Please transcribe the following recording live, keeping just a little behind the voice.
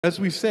As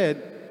we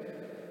said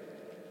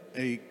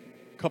a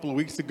couple of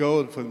weeks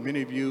ago, for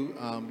many of you,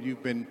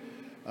 you've been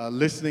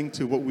listening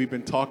to what we've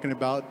been talking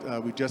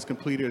about. We just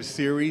completed a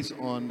series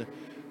on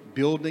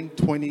Building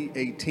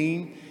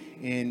 2018,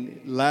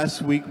 and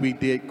last week we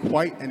did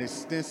quite an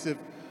extensive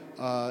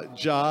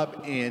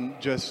job in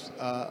just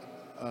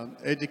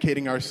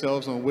educating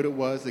ourselves on what it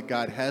was that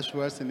God has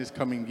for us in this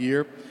coming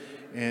year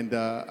and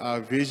our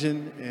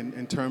vision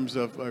in terms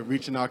of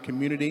reaching our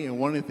community. And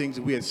one of the things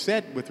that we had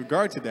said with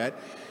regard to that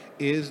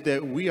is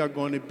that we are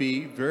going to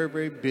be very,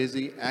 very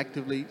busy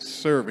actively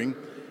serving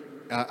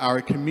our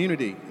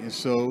community. And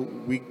so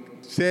we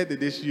said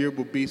that this year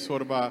will be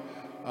sort of our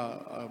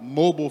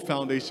mobile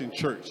foundation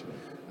church.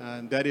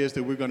 And that is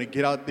that we're going to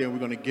get out there, we're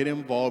going to get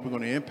involved, we're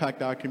going to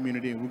impact our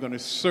community, and we're going to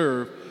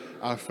serve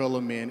our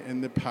fellow men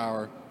in the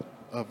power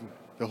of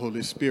the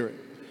Holy Spirit.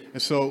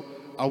 And so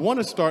I want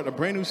to start a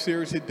brand new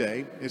series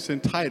today. It's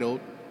entitled,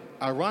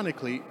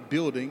 ironically,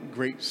 Building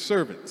Great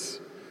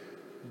Servants.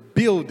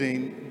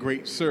 Building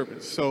great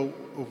servants. So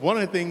one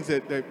of the things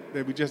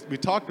that we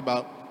talked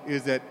about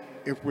is that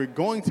if we're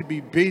going to be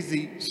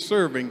busy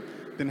serving,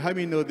 then how do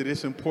we know that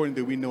it's important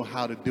that we know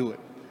how to do it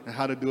and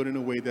how to do it in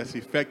a way that's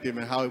effective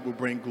and how it will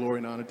bring glory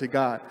and honor to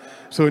God.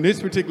 So in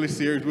this particular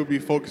series, we'll be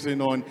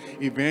focusing on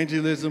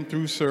evangelism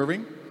through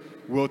serving.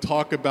 We'll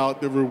talk about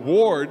the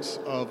rewards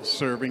of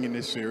serving in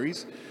this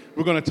series.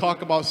 We're going to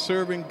talk about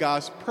serving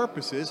God's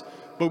purposes,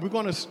 but we're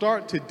going to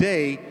start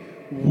today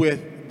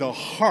with the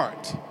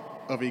heart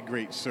of a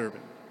great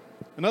servant.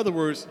 In other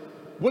words,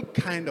 what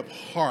kind of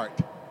heart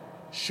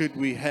should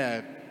we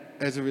have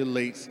as it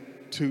relates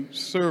to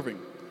serving?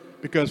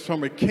 Because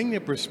from a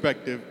kingdom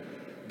perspective,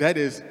 that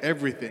is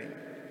everything.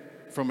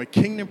 From a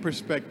kingdom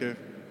perspective,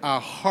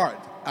 our heart,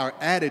 our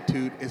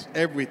attitude is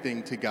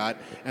everything to God.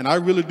 And I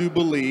really do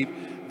believe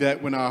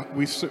that when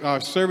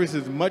our service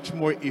is much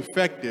more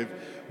effective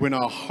when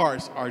our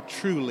hearts are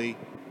truly,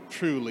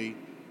 truly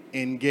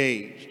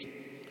engaged.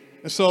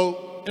 And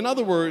so, in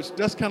other words,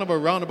 that's kind of a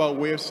roundabout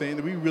way of saying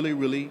that we really,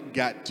 really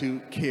got to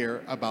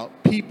care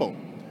about people.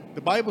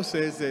 The Bible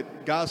says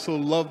that God so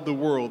loved the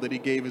world that he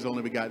gave his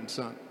only begotten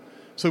son.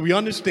 So we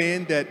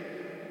understand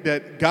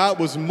that God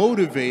was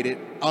motivated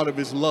out of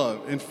his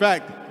love. In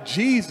fact,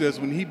 Jesus,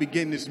 when he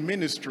began his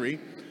ministry,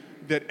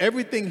 that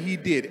everything he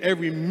did,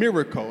 every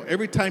miracle,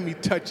 every time he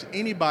touched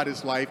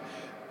anybody's life,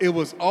 it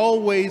was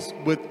always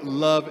with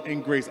love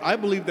and grace. I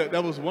believe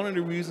that was one of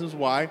the reasons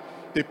why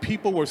the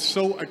people were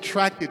so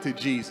attracted to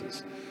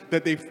Jesus,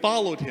 that they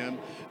followed him,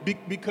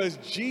 because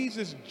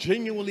Jesus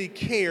genuinely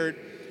cared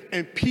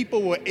and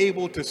people were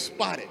able to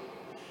spot it.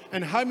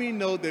 And how many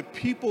know that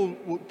people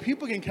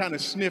can kind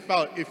of sniff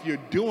out if you're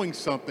doing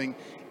something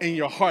and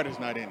your heart is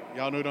not in it?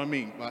 Y'all know what I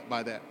mean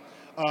by that.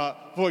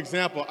 For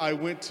example, I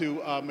went to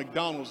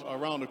McDonald's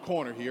around the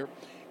corner here,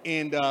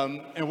 and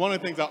one of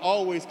the things I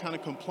always kind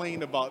of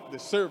complained about the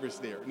service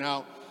there.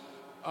 Now,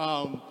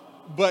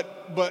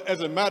 but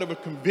as a matter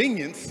of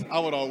convenience, I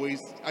would always,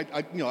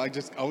 I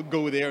would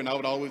go there and I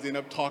would always end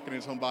up talking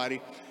to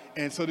somebody.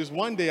 And so this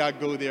one day I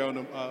go there on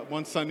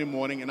one Sunday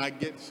morning and I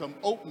get some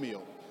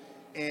oatmeal.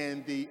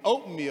 And the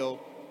oatmeal,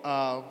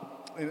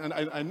 and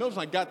I noticed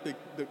I got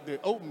the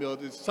oatmeal,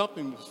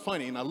 something was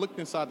funny. And I looked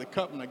inside the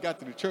cup and I got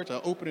to the church,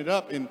 I opened it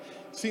up and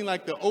it seemed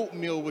like the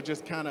oatmeal was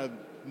just kind of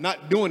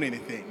not doing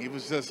anything. It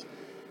was just,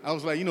 I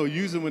was like,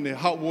 usually when the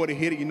hot water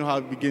hit it, you know how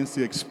it begins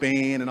to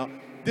expand and all.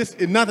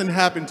 Nothing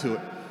happened to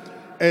it.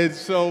 And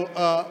so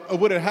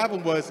what had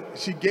happened was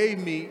she gave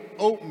me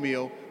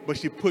oatmeal, but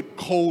she put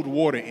cold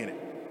water in it.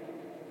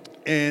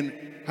 And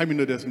how many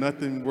know there's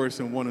nothing worse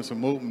than wanting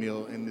some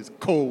oatmeal and there's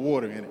cold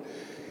water in it?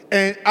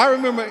 And I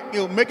remember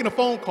making a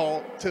phone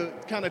call to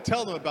kind of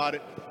tell them about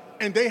it,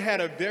 and they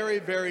had a very,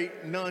 very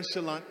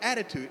nonchalant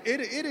attitude. It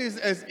is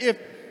as if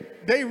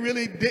they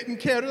really didn't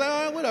care. They're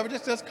like, whatever,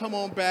 just come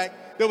on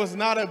back. There was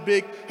not a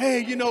big,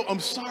 hey, I'm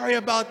sorry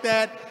about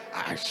that.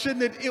 I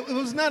shouldn't have. It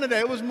was none of that.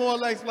 It was more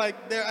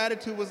like their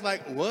attitude was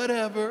like,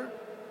 whatever.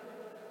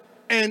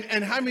 And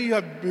how many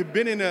of you have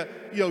been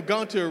in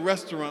gone to a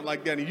restaurant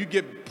like that and you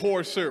get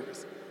poor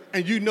service?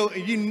 And you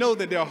know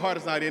that their heart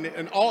is not in it.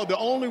 And the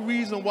only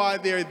reason why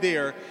they're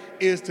there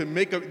is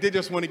they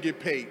just want to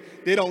get paid.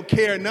 They don't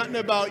care nothing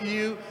about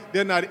you.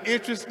 They're not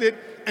interested.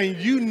 And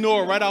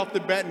right off the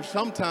bat, and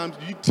sometimes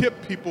you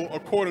tip people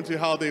according to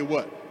how they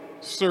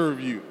serve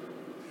you.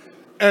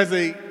 As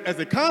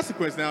a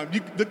consequence now,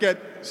 you look at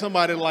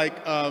somebody like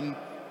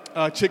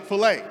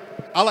Chick-fil-A.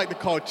 I like to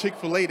call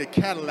Chick-fil-A the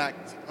Cadillac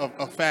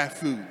of fast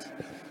foods.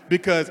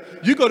 Because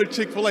you go to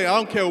Chick-fil-A, I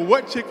don't care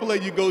what Chick-fil-A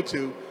you go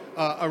to,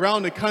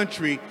 around the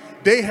country,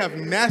 they have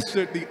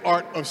mastered the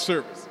art of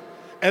service.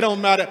 It don't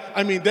matter.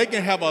 I mean, they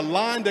can have a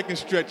line that can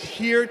stretch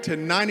here to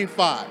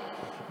 95.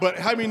 But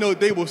how many know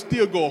they will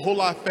still go a whole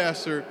lot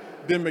faster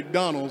than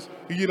McDonald's?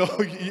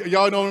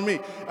 Y'all know what I mean?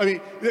 I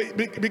mean,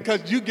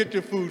 because you get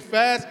your food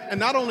fast, and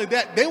not only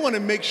that, they want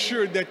to make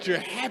sure that you're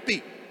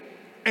happy.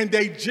 And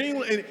they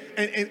genuinely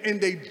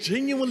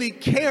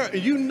care.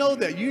 And you know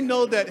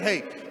that,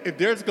 hey, if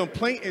there's a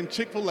complaint in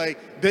Chick-fil-A,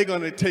 they're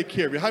going to take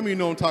care of you. How many of you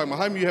know what I'm talking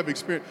about? How many of you have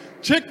experience?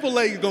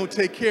 Chick-fil-A is going to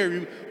take care of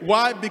you.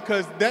 Why?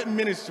 Because that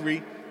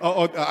ministry,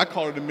 or I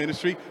call it a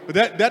ministry, but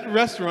that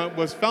restaurant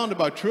was founded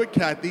by Truett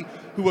Cathy,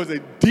 who was a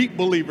deep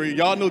believer.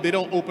 Y'all know they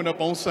don't open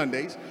up on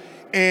Sundays.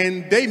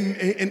 And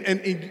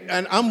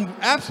I'm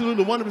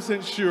absolutely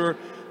 100% sure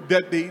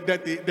that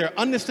their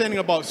understanding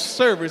about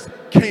service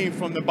came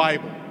from the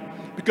Bible.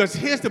 Because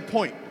here's the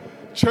point,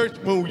 church,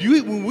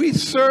 when we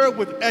serve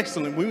with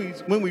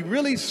excellence, when we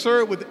really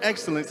serve with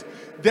excellence,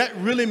 that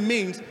really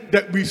means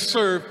that we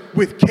serve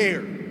with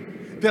care,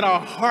 that our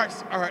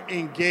hearts are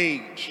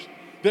engaged,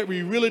 that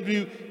we really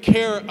do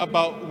care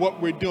about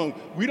what we're doing.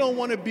 We don't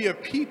want to be a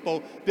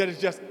people that is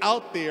just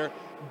out there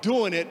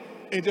doing it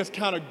and just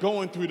kind of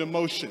going through the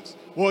motions.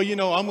 Well, you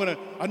know,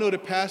 I know the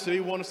pastor, they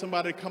wanted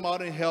somebody to come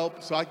out and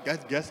help, so I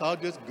guess I'll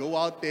just go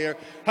out there.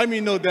 How many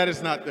know that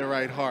is not the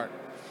right heart?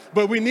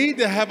 But we need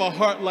to have a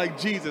heart like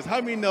Jesus. How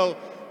many know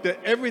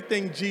that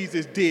everything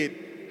Jesus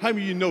did, how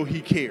many of you know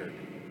he cared?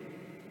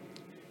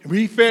 When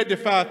he fed the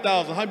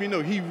 5,000, how many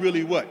know he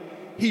really what?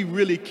 He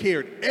really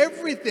cared.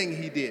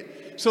 Everything he did.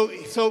 So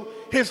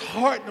his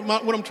heart,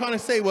 what I'm trying to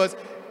say was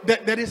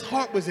that his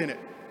heart was in it.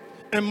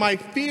 And my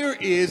fear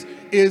is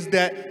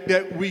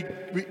that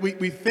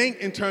we think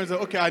in terms of,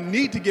 okay, I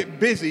need to get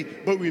busy,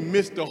 but we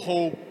miss the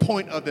whole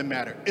point of the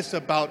matter. It's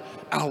about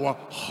our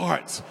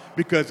hearts,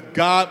 because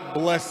God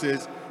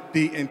blesses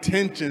the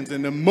intentions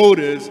and the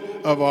motives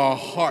of our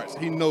hearts.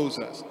 He knows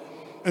us.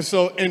 And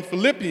so in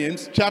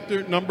Philippians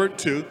chapter number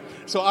 2,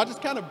 so I'll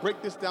just kind of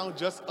break this down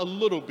just a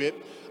little bit,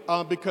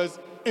 because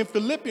in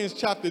Philippians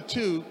chapter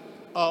 2,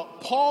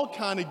 Paul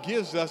kind of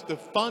gives us the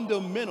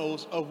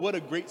fundamentals of what a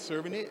great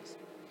servant is.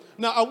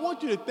 Now, I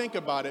want you to think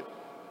about it,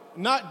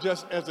 not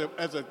just as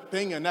a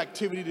thing, an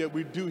activity that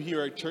we do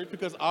here at church,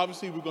 because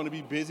obviously we're going to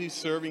be busy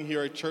serving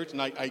here at church,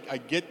 and I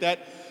get that.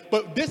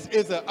 But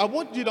I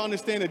want you to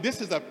understand that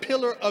this is a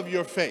pillar of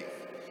your faith.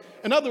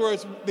 In other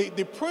words,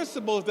 the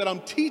principles that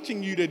I'm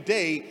teaching you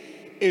today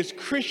is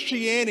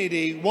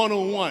Christianity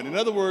 101. In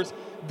other words,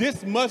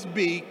 this must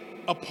be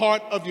a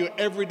part of your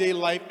everyday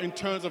life in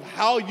terms of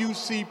how you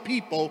see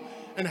people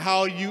and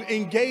how you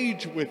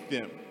engage with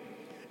them.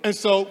 And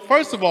so,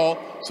 first of all,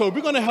 so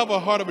we're going to have a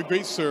heart of a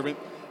great servant.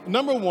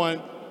 Number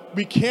one,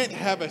 we can't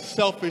have a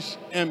selfish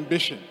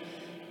ambition.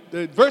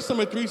 The verse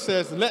number 3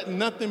 says, let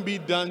nothing be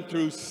done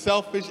through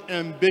selfish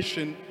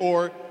ambition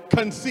or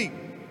conceit.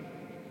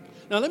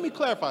 Now, let me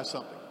clarify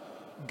something.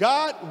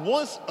 God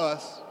wants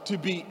us to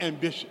be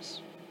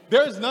ambitious.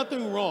 There is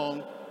nothing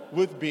wrong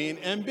with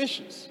being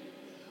ambitious.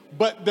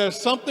 But there's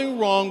something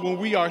wrong when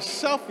we are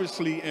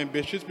selfishly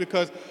ambitious,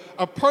 because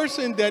a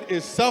person that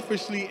is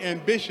selfishly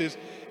ambitious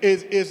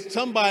is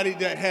somebody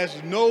that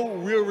has no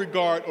real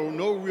regard or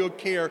no real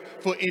care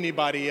for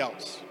anybody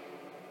else.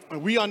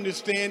 And we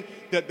understand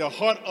that the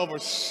heart of a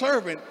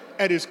servant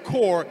at his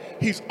core,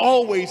 he's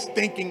always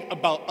thinking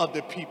about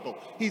other people.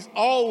 He's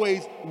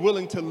always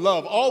willing to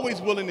love,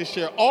 always willing to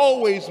share,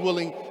 always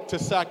willing to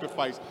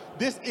sacrifice.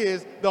 This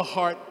is the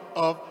heart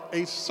of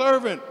a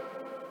servant.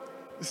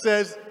 It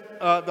says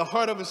the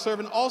heart of a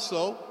servant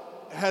also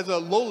has a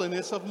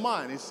lowliness of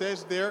mind. It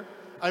says there,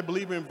 I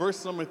believe in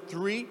verse number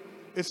 3,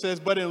 it says,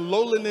 but in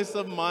lowliness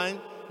of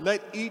mind,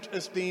 let each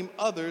esteem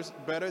others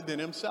better than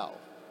himself.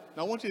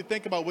 Now, I want you to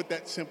think about what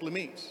that simply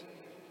means.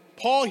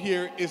 Paul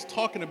here is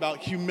talking about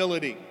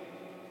humility,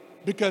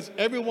 because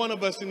every one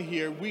of us in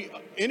here,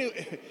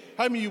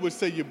 how many of you would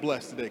say you're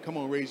blessed today? Come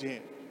on, raise your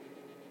hand.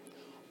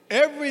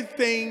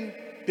 Everything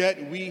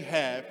that we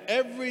have,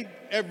 every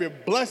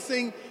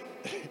blessing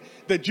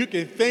that you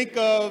can think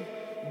of,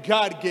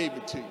 God gave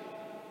it to you.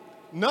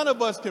 None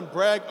of us can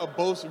brag or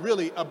boast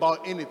really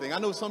about anything. I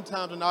know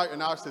sometimes in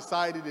our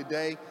society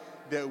today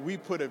that we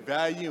put a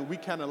value and we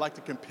kind of like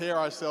to compare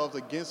ourselves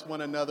against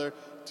one another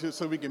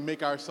so we can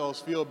make ourselves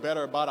feel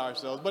better about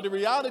ourselves. But the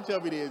reality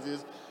of it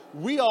is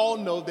we all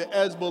know that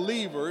as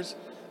believers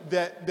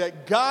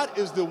that God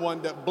is the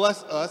one that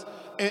blessed us,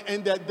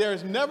 and that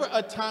there's never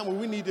a time when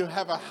we need to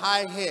have a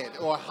high head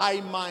or a high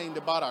mind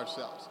about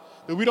ourselves.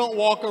 That we don't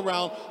walk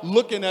around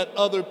looking at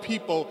other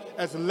people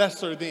as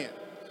lesser than.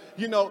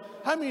 You know,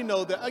 how many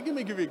know that? Let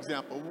me give you an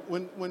example.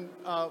 When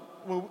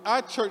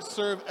our church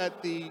served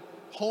at the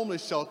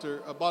homeless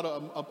shelter about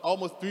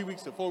almost 3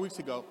 weeks or 4 weeks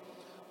ago,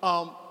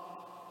 how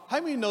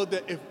many know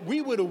that if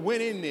we would have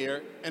went in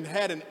there and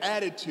had an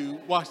attitude,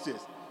 watch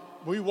this,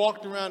 we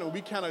walked around and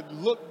we kind of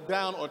looked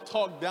down or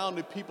talked down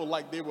to people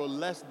like they were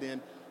less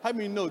than, how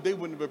many know they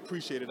wouldn't have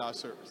appreciated our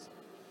service?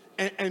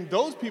 And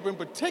those people in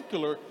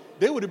particular,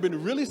 they would have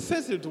been really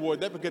sensitive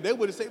toward that, because they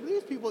would have said,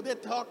 these people, they're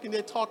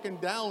talking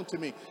down to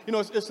me. You know,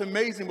 it's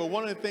amazing, but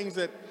one of the things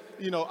that,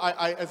 you know,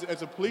 I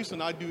as a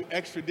policeman, I do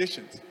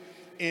extraditions.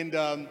 And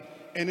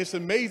it's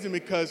amazing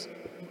because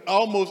I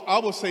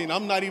was saying,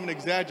 I'm not even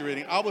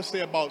exaggerating, I would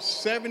say about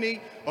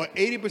 70 or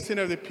 80%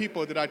 of the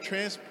people that I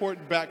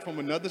transport back from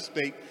another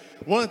state,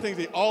 one of the things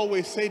they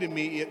always say to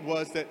me, it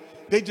was that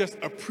they just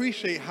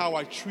appreciate how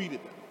I treated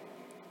them.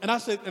 And I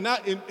said,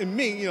 in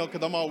me,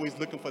 because I'm always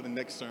looking for the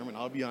next sermon.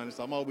 I'll be honest,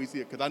 I'm always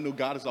here because I know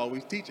God is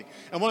always teaching.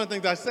 And one of the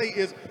things I say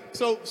is,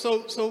 so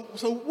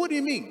what do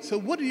you mean? So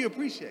what do you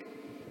appreciate?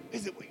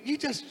 Is it you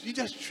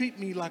just treat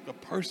me like a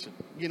person?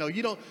 You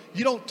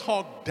don't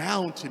talk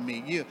down to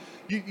me.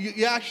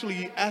 You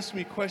actually ask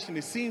me questions.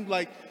 It seems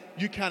like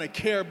you kind of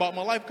care about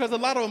my life, because a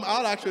lot of them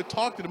I'll actually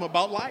talk to them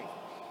about life.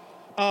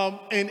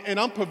 And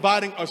I'm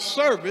providing a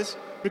service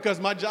because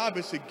my job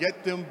is to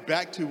get them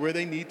back to where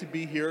they need to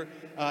be here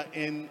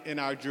in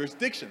our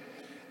jurisdiction.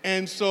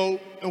 And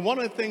one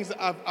of the things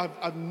that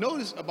I've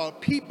noticed about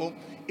people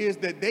is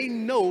that they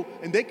know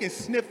and they can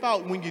sniff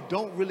out when you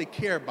don't really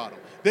care about them.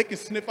 They can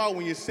sniff out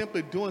when you're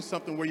simply doing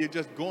something where you're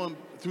just going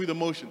through the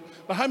motion.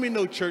 But how many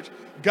know, church,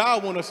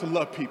 God wants us to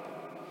love people?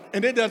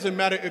 And it doesn't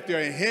matter if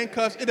they're in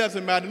handcuffs. It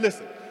doesn't matter.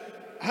 Listen,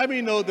 how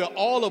many know that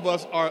all of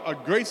us are a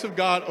grace of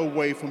God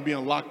away from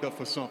being locked up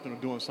for something or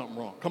doing something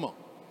wrong? Come on.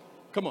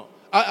 Come on.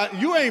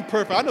 You ain't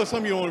perfect. I know some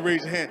of you don't want to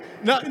raise your hand.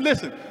 Now,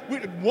 listen,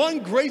 we're one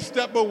great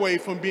step away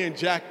from being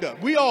jacked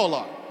up. We all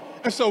are.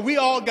 And so we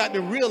all got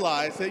to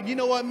realize that, you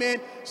know what, man?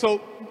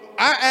 So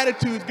our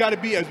attitude's got to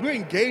be, as we're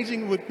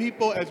engaging with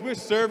people, as we're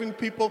serving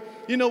people,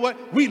 you know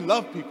what? We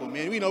love people,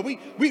 man. We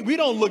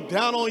don't look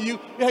down on you.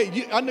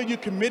 Hey, I know you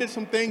committed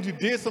some things, you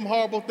did some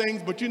horrible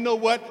things, but you know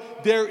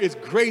what? There is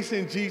grace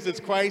in Jesus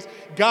Christ.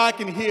 God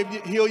can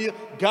heal you.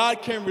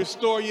 God can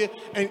restore you.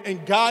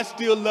 And God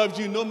still loves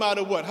you no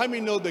matter what. How many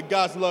know that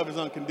God's love is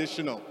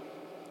unconditional?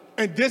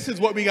 And this is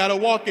what we got to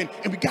walk in.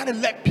 And we got to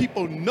let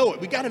people know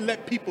it. We got to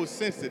let people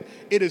sense it.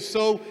 It is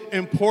so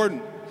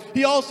important.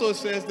 He also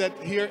says that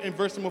here in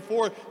verse number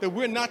 4, that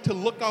we're not to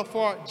look out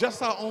for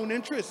just our own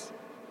interests.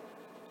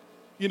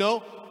 We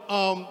got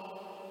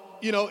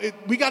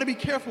to be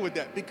careful with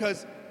that,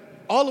 because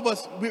all of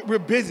us, we're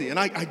busy. And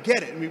I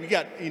get it. I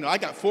mean, I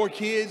got 4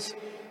 kids.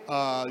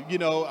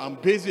 I'm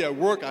busy at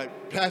work. I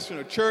pastor in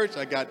a church.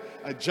 I got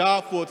a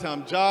job,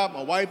 full-time job.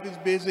 My wife is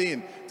busy,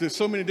 and there's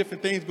so many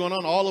different things going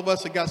on. All of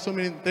us have got so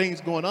many things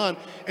going on,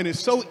 and it's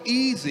so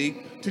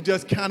easy to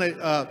just kind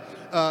of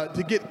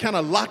to get kind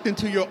of locked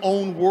into your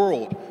own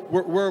world,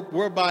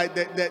 whereby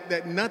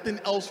that nothing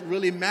else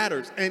really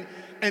matters. And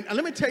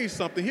let me tell you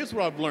something. Here's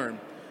what I've learned: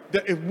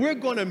 that if we're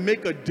going to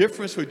make a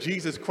difference for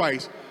Jesus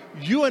Christ,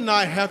 you and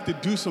I have to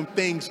do some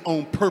things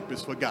on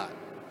purpose for God.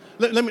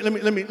 Let me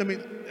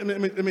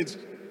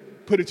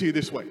put it to you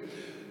this way.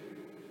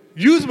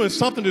 Usually when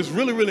something is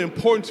really, really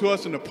important to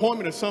us, an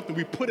appointment or something,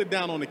 we put it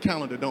down on the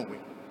calendar, don't we?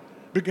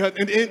 Because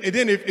and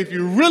then if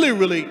you're really,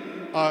 really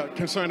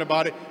concerned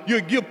about it,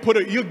 you'll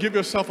give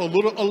yourself a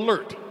little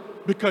alert,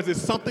 because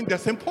it's something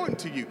that's important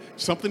to you,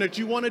 something that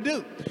you want to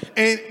do.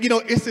 And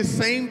it's the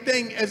same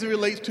thing as it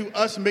relates to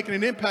us making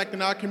an impact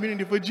in our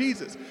community for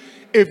Jesus.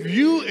 If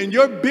you in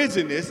your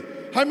busyness,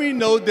 how many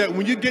know that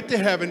when you get to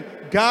heaven,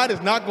 God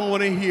is not going to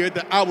want to hear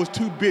that I was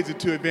too busy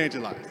to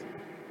evangelize?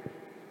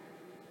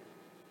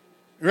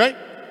 Right?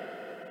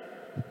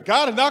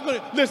 God is not going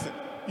to, listen,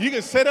 you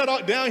can say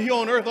that down here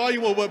on earth all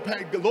you want,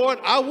 but Lord,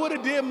 I would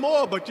have did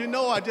more, but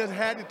I just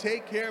had to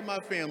take care of my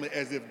family.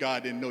 As if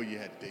God didn't know you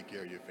had to take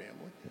care of your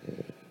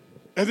family.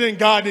 As in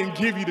God didn't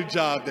give you the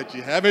job that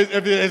you have. As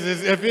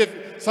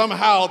if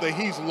somehow that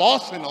he's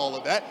lost in all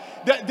of that.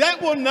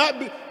 That will not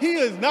be, he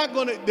is not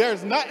going to,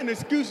 there's not an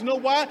excuse. You know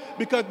why?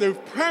 Because the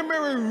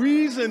primary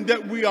reason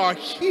that we are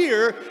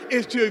here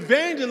is to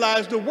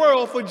evangelize the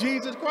world for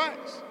Jesus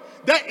Christ.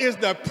 That is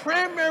the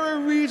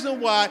primary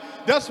reason why.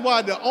 That's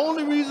why the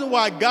only reason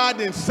why God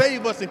didn't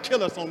save us and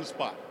kill us on the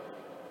spot.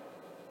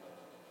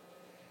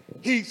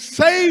 He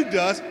saved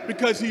us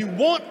because he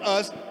wants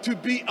us to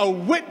be a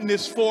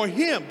witness for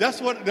him.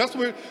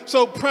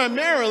 So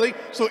primarily,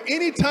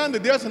 anytime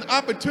that there's an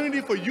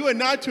opportunity for you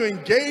and I to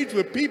engage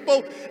with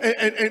people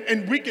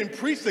and we can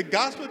preach the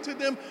gospel to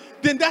them,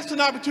 then that's an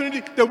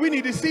opportunity that we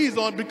need to seize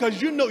on,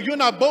 because you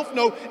and I both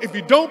know if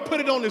you don't put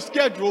it on the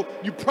schedule,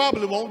 you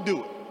probably won't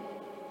do it.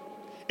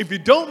 If you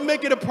don't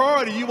make it a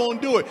priority, you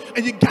won't do it.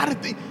 And you got to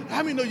think,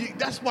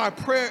 that's why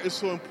prayer is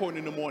so important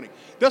in the morning.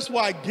 That's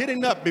why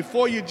getting up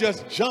before you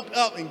just jump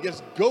up and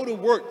just go to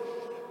work,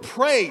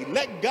 pray,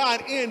 let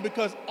God in,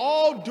 because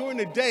all during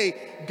the day,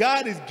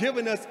 God is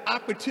giving us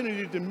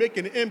opportunity to make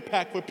an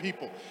impact for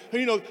people.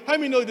 How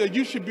many know that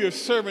you should be a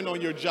servant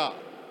on your job?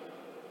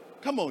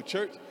 Come on,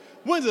 church.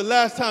 When's the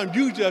last time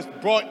you just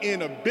brought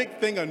in a big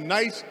thing of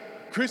nice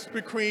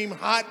Krispy Kreme,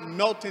 hot,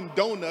 melting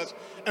donuts,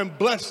 and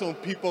bless some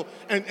people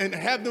and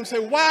have them say,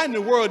 why in the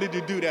world did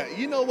you do that?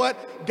 You know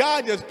what?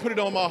 God just put it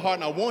on my heart,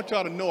 and I want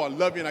y'all to know I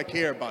love you and I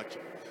care about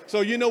you. So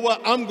you know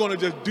what? I'm going to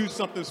just do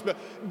something special.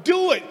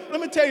 Do it.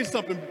 Let me tell you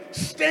something.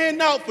 Stand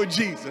out for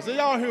Jesus. Are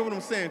y'all hear what I'm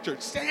saying,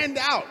 church? Stand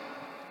out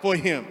for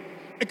him.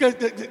 Because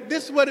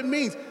this is what it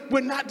means.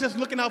 We're not just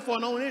looking out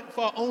for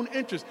our own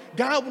interests.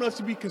 God wants us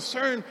to be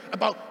concerned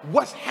about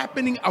what's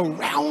happening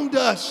around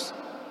us.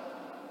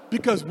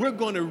 Because we're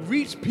going to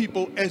reach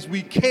people as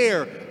we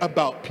care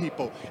about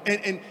people.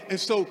 And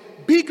so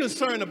be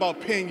concerned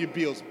about paying your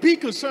bills. Be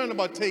concerned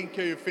about taking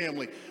care of your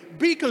family.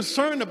 Be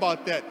concerned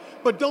about that.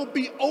 But don't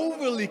be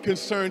overly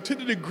concerned to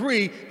the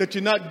degree that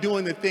you're not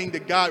doing the thing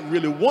that God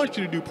really wants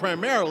you to do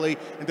primarily,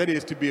 and that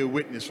is to be a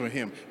witness for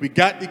him. We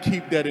got to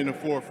keep that in the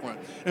forefront.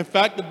 In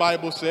fact, the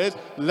Bible says,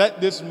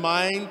 let this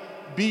mind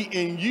be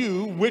in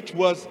you, which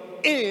was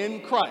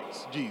in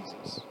Christ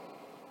Jesus.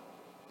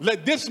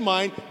 Let this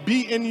mind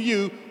be in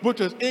you,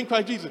 which was in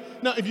Christ Jesus.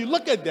 Now, if you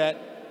look at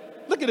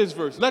that, look at this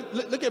verse.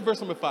 Look at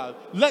verse number 5.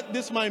 Let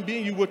this mind be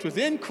in you, which was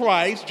in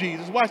Christ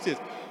Jesus. Watch this.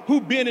 Who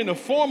being in the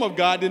form of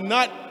God did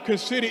not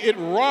consider it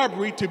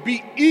robbery to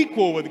be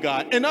equal with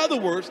God. In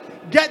other words,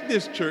 get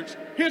this, church.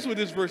 Here's what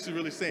this verse is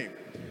really saying.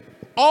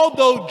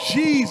 Although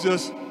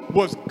Jesus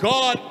was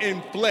God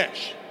in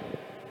flesh,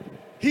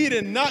 he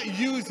did not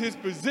use his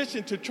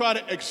position to try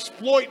to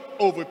exploit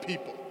over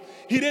people.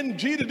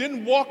 Jesus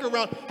didn't walk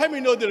around. How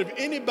many know that if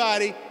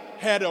anybody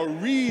had a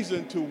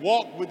reason to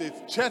walk with his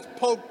chest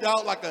poked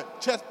out like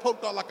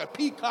a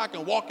peacock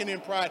and walking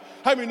in pride,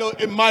 how many know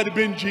it might have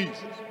been Jesus?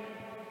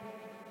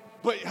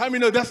 But how many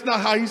know that's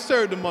not how he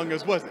served among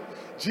us, was it?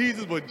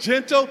 Jesus was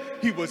gentle,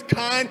 he was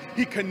kind,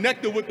 he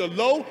connected with the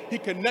low, he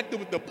connected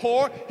with the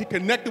poor, he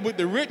connected with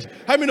the rich.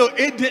 How many know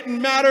it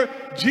didn't matter?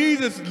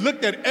 Jesus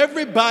looked at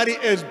everybody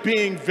as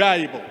being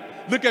valuable.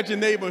 Look at your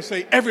neighbor and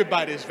say,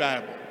 everybody is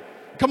valuable.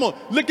 Come on,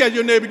 look at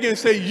your neighbor again and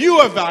say, you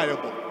are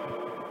valuable.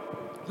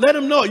 Let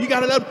them know. You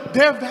got to let them.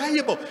 They're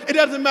valuable. It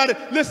doesn't matter.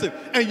 Listen,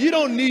 and you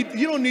don't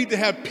need to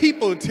have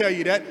people tell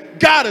you that.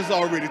 God has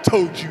already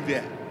told you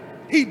that.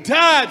 He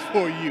died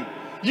for you.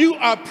 You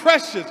are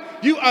precious.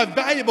 You are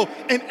valuable.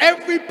 And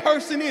every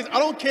person is. I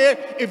don't care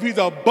if he's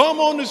a bum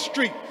on the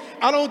street.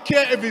 I don't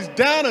care if he's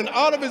down and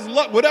out of his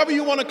luck, whatever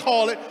you want to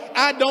call it.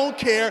 I don't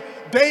care.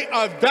 They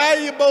are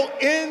valuable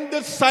in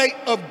the sight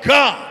of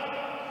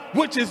God,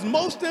 which is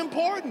most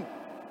important.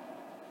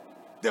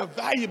 They're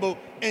valuable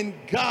in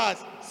God's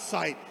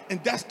sight.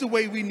 And that's the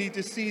way we need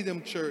to see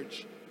them, church.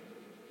 It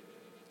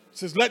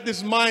says, let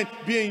this mind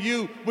be in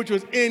you, which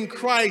was in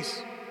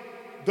Christ.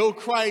 Though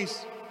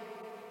Christ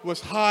was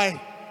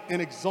high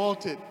and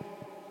exalted,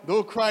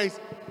 though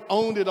Christ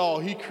owned it all,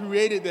 he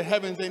created the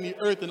heavens and the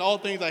earth, and all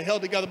things are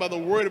held together by the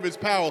word of his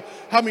power.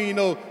 How many of you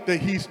know that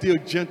he's still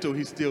gentle,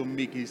 he's still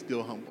meek, he's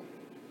still humble?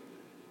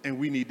 And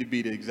we need to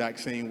be the exact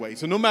same way.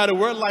 So no matter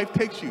where life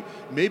takes you,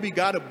 maybe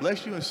God will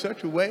bless you in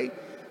such a way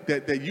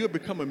that you'll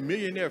become a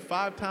millionaire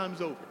 5 times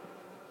over.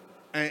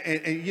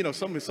 And you know,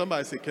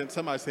 somebody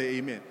say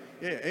amen.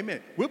 Yeah,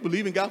 amen. We're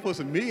believing God for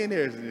some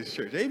millionaires in this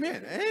church.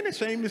 Amen. Ain't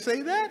ashamed to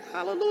say that.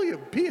 Hallelujah.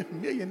 Be a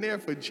millionaire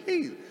for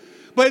Jesus.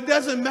 But it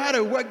doesn't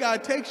matter where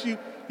God takes you.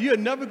 You're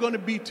never going to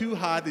be too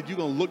high that you're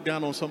going to look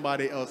down on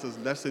somebody else as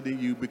lesser than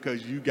you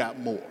because you got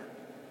more.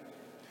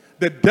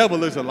 The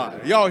devil is a liar.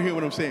 Y'all hear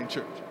what I'm saying,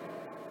 church?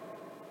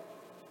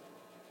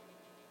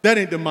 That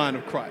ain't the mind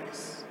of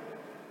Christ.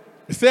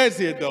 It says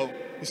here, though,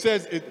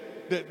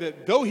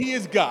 that though he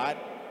is God,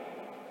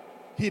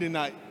 he did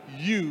not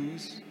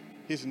use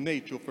his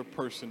nature for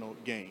personal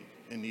gain,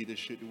 and neither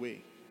should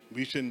we.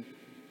 We shouldn't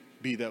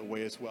be that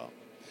way as well.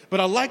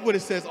 But I like what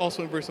it says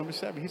also in verse number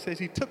 7. He says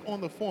he took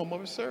on the form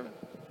of a servant.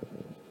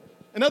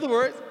 In other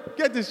words,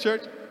 get this,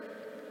 church.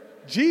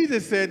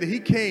 Jesus said that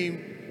he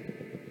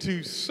came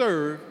to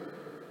serve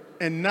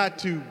and not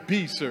to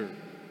be served.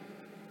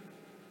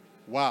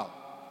 Wow.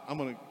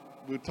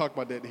 We'll talk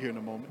about that here in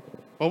a moment.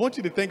 But I want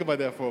you to think about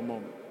that for a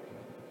moment.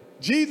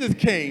 Jesus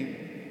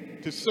came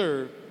to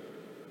serve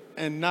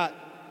and not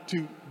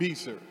to be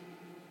served.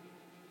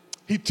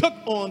 He took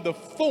on the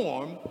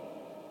form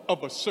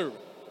of a servant.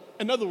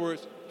 In other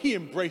words, he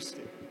embraced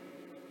it.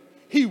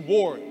 He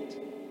wore it.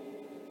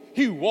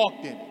 He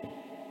walked in it.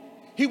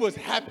 He was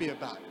happy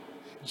about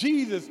it.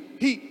 Jesus,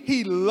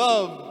 he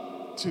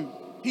loved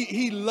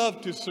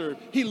to serve.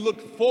 He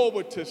looked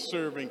forward to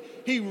serving.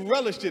 He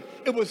relished it.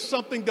 It was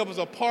something that was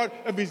a part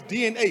of his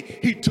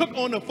DNA. He took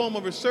on the form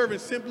of a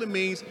servant simply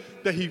means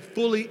that he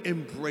fully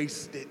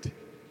embraced it.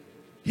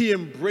 He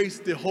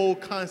embraced the whole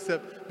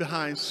concept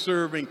behind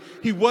serving.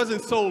 He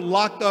wasn't so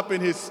locked up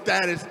in his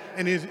status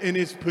and in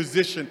his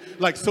position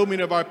like so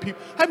many of our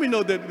people. How many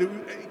know that,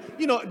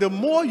 the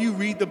more you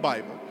read the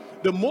Bible,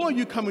 the more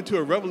you come into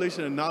a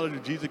revelation and knowledge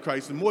of Jesus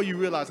Christ, the more you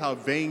realize how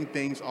vain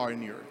things are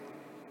in the earth.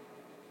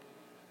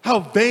 How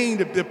vain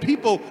the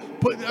people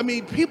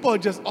people are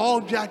just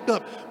all jacked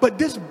up. But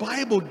this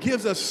Bible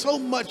gives us so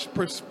much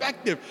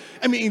perspective.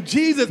 I mean,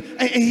 Jesus,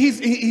 and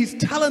he's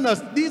telling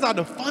us these are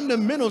the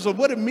fundamentals of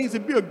what it means to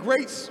be a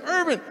great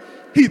servant.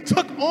 He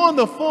took on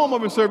the form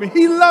of a servant.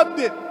 He loved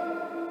it.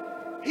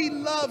 He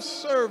loved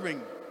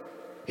serving.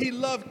 He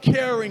loved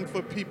caring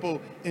for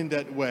people in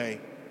that way.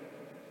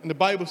 And the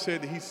Bible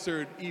said that he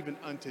served even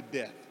unto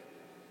death.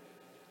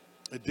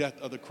 The death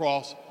of the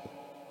cross.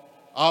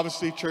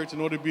 Obviously, church, in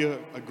order to be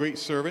a great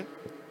servant,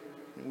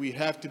 we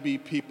have to be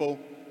people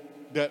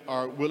that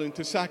are willing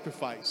to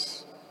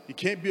sacrifice. You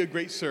can't be a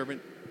great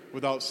servant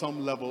without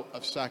some level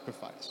of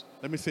sacrifice.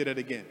 Let me say that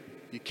again.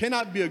 You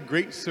cannot be a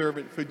great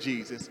servant for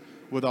Jesus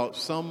without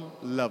some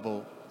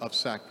level of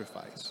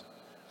sacrifice.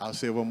 I'll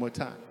say it one more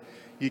time.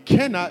 You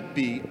cannot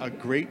be a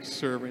great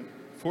servant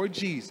for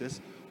Jesus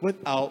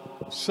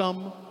without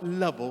some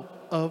level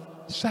of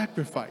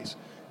sacrifice.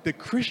 The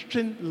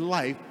Christian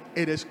life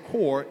at its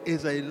core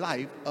is a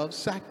life of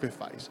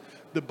sacrifice.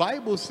 The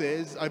Bible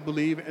says, I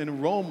believe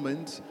in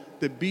Romans,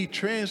 to be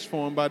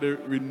transformed by the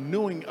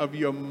renewing of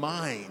your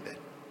mind.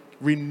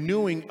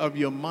 Renewing of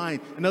your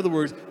mind. In other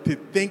words, to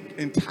think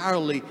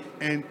entirely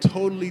and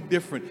totally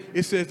different.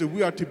 It says that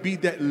we are to be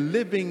that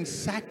living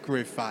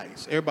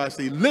sacrifice. Everybody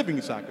say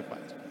living sacrifice.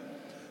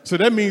 So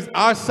that means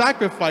our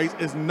sacrifice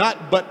is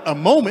not but a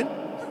moment.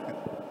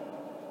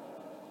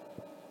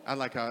 I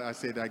like how I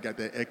said that I got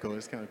that echo.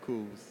 It's kind of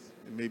cool.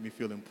 It made me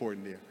feel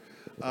important there.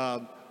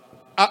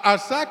 Our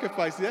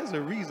sacrifice, that's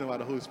the reason why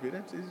the Holy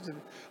Spirit.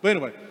 But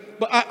anyway,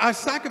 our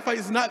sacrifice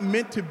is not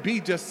meant to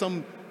be just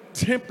some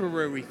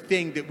temporary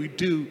thing that we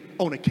do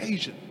on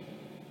occasion.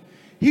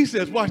 He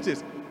says, watch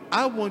this,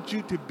 I want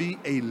you to be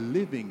a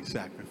living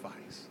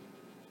sacrifice.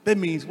 That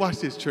means, watch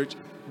this, church,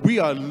 we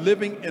are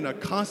living in a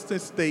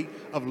constant state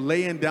of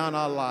laying down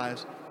our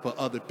lives for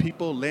other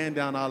people, laying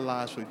down our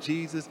lives for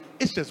Jesus.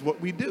 It's just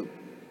what we do.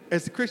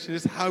 As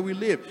Christians, it's how we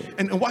live.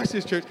 And watch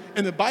this, church.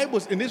 And the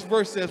Bible, in this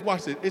verse says,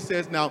 watch this, it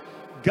says, now,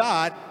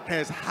 God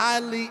has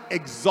highly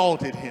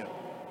exalted him.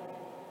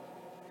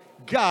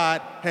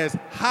 God has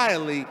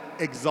highly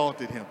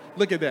exalted him.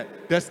 Look at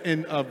that. That's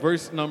in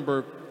verse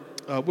number,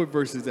 what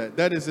verse is that?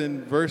 That is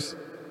in verse,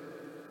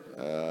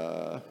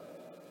 I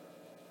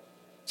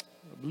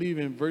believe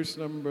in verse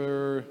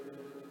number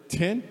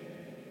 10.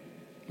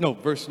 No,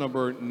 verse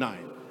number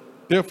 9.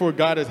 Therefore,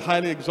 God has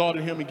highly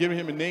exalted him and given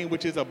him a name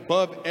which is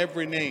above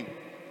every name.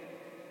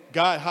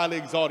 God highly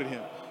exalted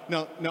him.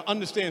 Now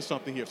understand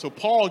something here. So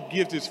Paul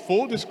gives this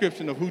full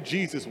description of who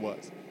Jesus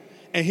was.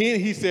 And here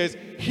he says,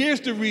 here's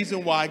the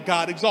reason why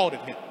God exalted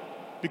him.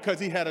 Because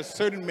he had a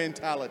certain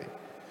mentality.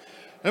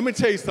 Let me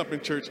tell you something,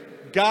 church.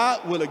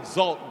 God will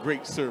exalt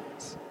great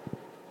servants.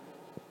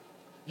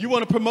 You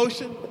want a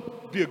promotion?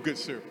 Be a good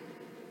servant.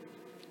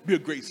 Be a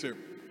great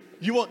servant.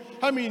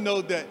 How many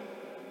know that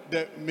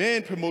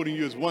man promoting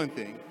you is one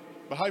thing,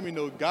 but how many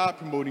know God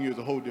promoting you is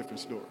a whole different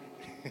story?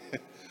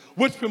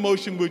 Which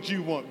promotion would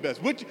you want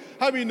best?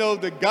 How many know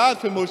that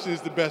God's promotion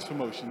is the best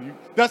promotion?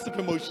 That's the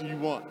promotion you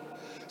want.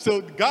 So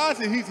God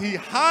said he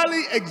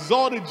highly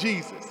exalted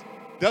Jesus.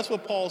 That's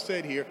what Paul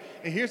said here.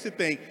 And here's the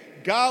thing.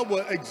 God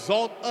will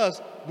exalt us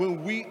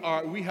when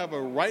we have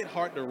a right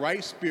heart, the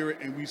right spirit,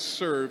 and we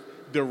serve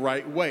the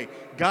right way.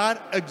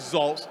 God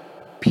exalts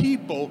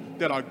people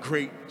that are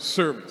great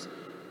servants.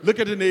 Look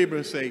at the neighbor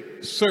and say,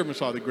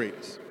 servants are the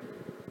greatest.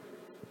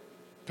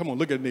 Come on,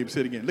 look at the neighbor,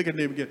 say it again. Look at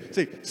the neighbor again.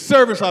 Say,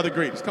 servants are the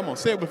greatest. Come on,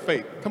 say it with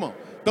faith. Come on.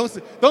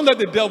 Don't let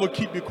the devil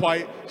keep you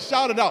quiet.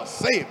 Shout it out.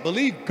 Say it.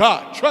 Believe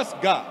God.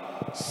 Trust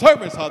God.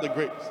 Servants are the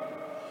greatest.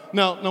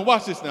 Now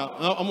watch this now.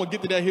 I'm going to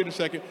get to that here in a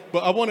second.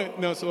 But I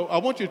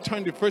want you to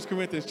turn to 1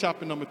 Corinthians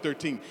chapter number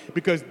 13.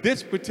 Because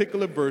this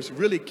particular verse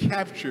really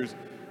captures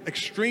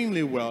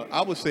extremely well,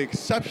 I would say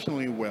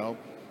exceptionally well,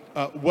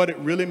 what it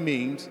really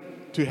means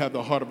to have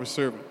the heart of a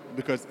servant.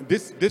 Because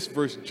this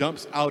verse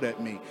jumps out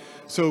at me.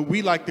 So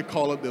we like to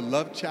call it the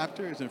love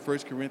chapter. It's in 1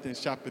 Corinthians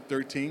chapter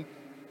 13.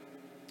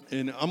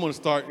 And I'm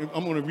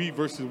going to read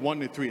verses 1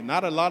 to 3.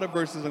 Not a lot of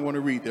verses I'm going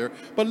to read there.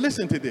 But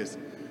listen to this.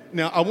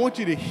 Now, I want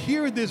you to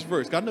hear this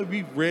verse. I know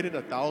we've read it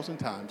 1,000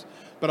 times.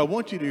 But I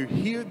want you to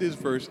hear this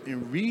verse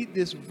and read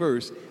this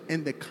verse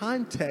in the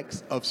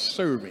context of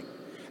serving.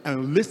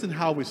 And listen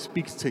how it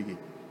speaks to you.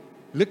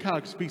 Look how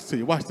it speaks to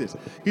you. Watch this.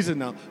 He said,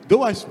 now,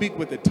 though I speak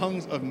with the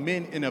tongues of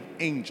men and of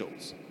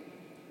angels,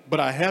 but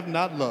I have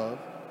not love,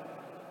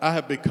 I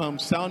have become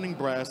sounding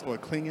brass or a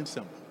clinging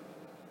cymbal.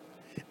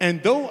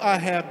 And though I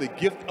have the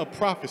gift of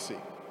prophecy,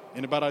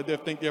 anybody out there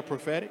think they're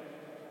prophetic?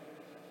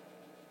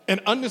 And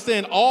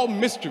understand all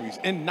mysteries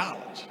and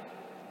knowledge.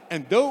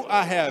 And though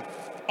I have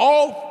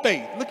all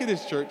faith, look at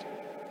this, church,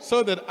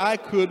 so that I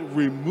could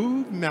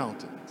remove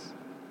mountains.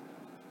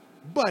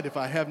 But if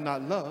I have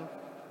not love,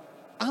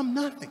 I'm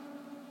nothing.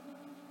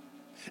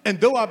 And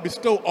though I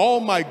bestow all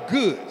my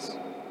goods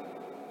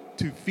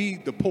to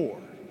feed the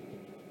poor,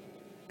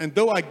 and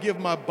though I give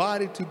my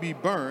body to be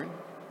burned,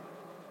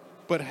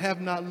 but have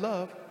not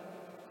love,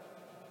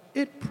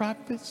 it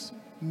profits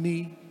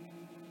me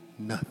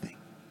nothing.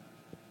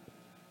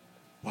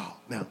 Wow.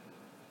 Now,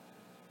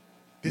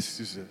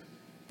 this is a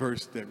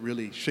verse that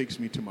really shakes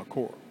me to my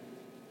core.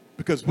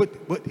 Because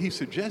what he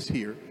suggests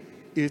here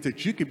is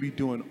that you could be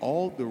doing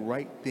all the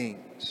right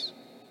things,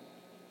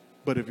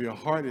 but if your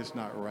heart is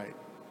not right,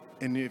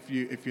 and if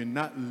you're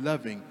not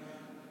loving,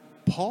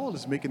 Paul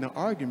is making the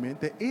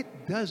argument that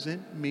it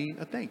doesn't mean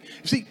a thing.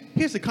 See,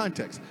 here's the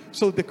context.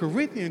 So the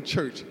Corinthian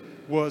church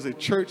was a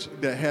church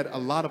that had a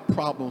lot of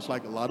problems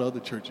like a lot of other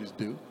churches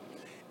do.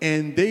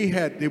 And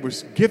they were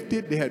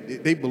gifted,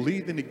 they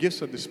believed in the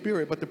gifts of the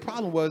Spirit, but the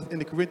problem was in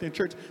the Corinthian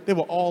church, they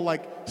were all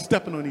like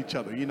stepping on each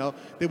other, you know.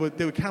 They were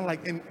kind of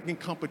like in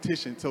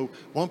competition. So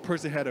one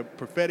person had a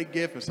prophetic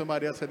gift and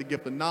somebody else had the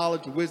gift of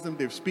knowledge, wisdom,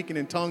 they were speaking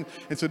in tongues,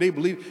 and so they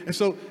believed.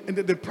 And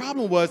the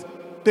problem was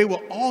they were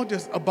all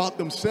just about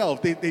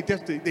themselves.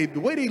 The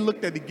way they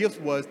looked at the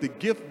gift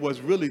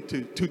was really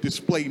to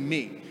display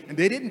me. And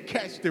they didn't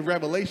catch the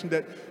revelation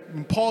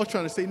that Paul's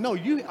trying to say, no,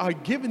 you are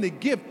given the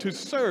gift to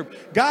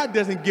serve. God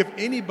doesn't give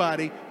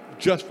anybody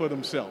just for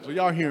themselves. So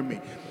y'all hearing me?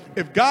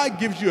 If God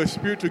gives you a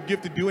spiritual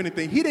gift to do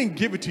anything, he didn't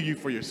give it to you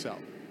for yourself.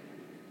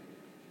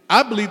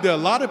 I believe there are a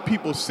lot of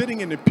people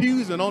sitting in the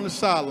pews and on the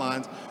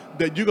sidelines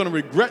that you're going to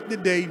regret the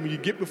day when you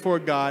get before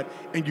God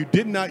and you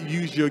did not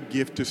use your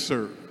gift to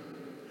serve.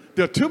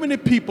 There are too many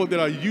people that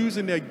are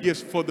using their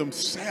gifts for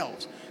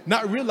themselves,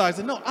 not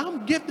realizing, no,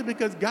 I'm gifted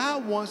because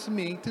God wants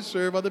me to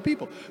serve other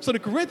people. So the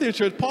Corinthian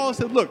church, Paul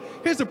said, look,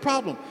 here's the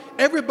problem.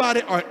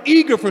 Everybody are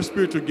eager for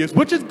spiritual gifts,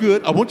 which is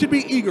good. I want you to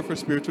be eager for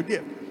spiritual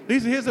gifts.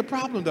 Here's the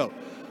problem, though.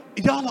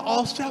 Y'all are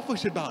all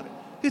selfish about it.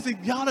 He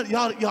said, y'all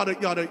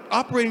are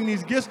operating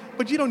these gifts,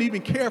 but you don't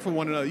even care for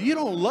one another. You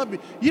don't love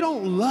it. You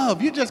don't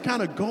love. You're just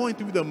kind of going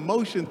through the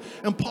motions.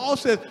 And Paul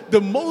says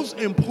the most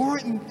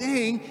important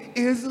thing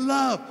is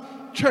love.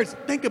 Church,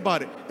 think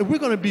about it. If we're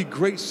going to be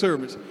great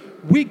servants,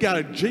 we got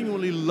to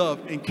genuinely love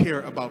and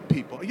care about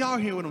people. Y'all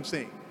hear what I'm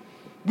saying?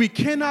 We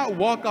cannot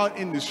walk out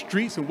in the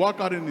streets and walk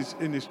out in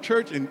this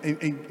church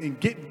and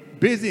get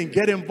busy and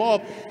get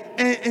involved,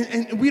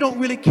 and we don't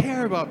really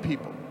care about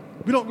people.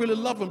 We don't really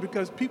love them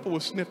because people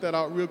will sniff that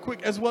out real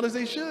quick, as well as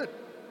they should.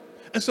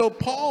 And so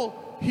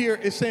Paul here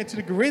is saying to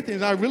the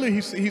Corinthians,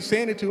 he's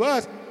saying it to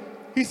us.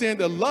 He's saying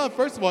that love,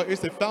 first of all, is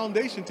the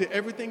foundation to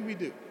everything we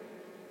do.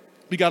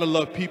 We got to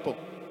love people.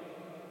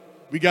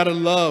 We got to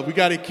love. We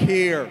got to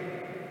care.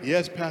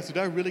 Yes, Pastor,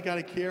 do I really got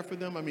to care for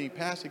them? I mean,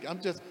 Pastor,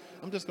 I'm just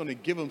going to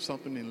give them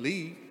something and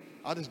leave.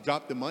 I'll just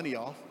drop the money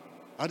off.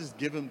 I'll just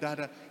give them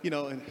that,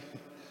 and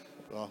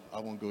well, I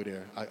won't go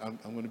there. I'm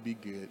going to be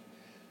good.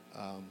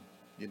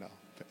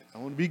 I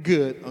want to be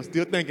good. I'm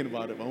still thinking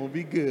about it. I want to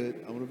be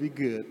good. I want to be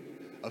good.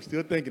 I'm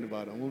still thinking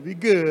about it. I want to be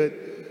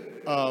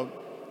good.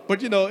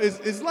 But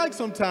it's like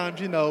sometimes,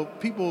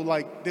 people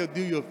like they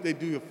do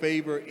you a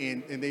favor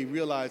and they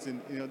realize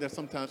that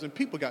sometimes and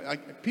people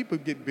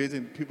get busy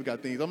and people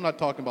got things. I'm not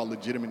talking about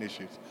legitimate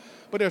issues,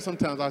 but there's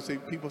sometimes I say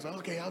people say,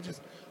 okay, I'll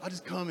just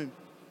come and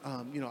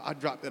I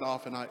drop that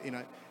off and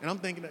I'm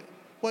thinking that,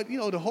 but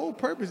the whole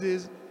purpose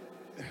is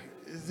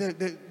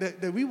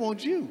that we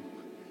want you.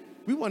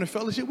 We want to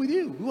fellowship with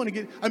you. We want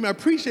to I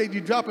appreciate you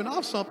dropping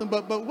off something,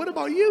 but what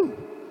about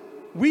you?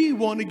 We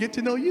want to get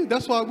to know you.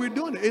 That's why we're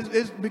doing it.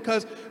 It's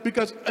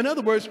because in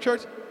other words,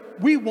 church,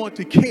 we want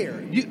to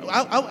care.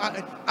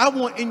 I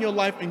want in your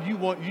life, and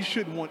you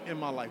should want in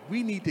my life.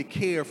 We need to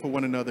care for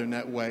one another in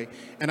that way.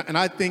 And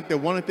I think that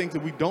one of the things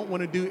that we don't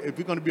want to do, if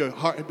we're going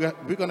to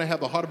we're going to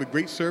have the heart of a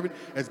great servant,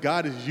 as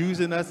God is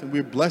using us and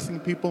we're blessing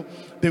people,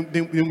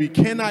 then we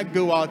cannot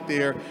go out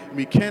there.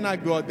 We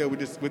cannot go out there with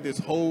this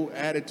whole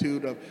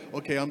attitude of,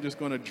 okay, I'm just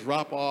going to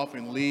drop off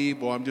and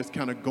leave, or I'm just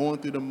kind of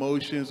going through the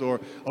motions, or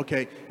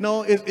okay,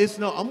 no,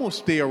 no. I'm going to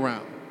stay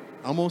around.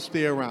 I'm going to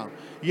stay around.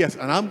 Yes,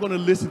 and I'm going to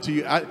listen to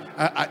you.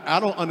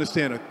 I don't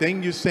understand a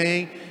thing you're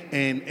saying,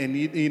 and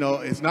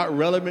it's not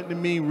relevant to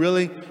me,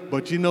 really.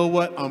 But you know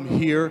what? I'm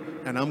here,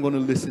 and I'm going to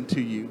listen to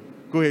you.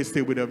 Go ahead and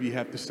say whatever you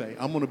have to say.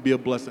 I'm going to be a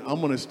blessing. I'm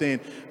going to stand.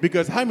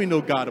 Because how many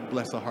know God will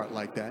bless a heart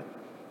like that?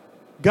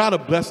 God will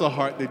bless a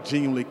heart that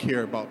genuinely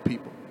care about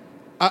people.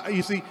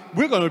 You see,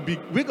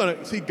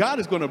 God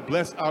is going to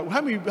bless our,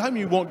 how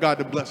many want God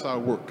to bless our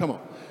work? Come on.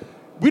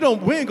 We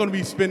ain't going to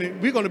be spending,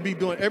 we're going to be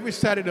doing, every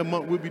Saturday a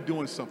month, we'll be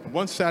doing something.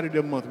 One Saturday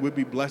a month, we'll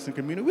be blessing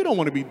community. We don't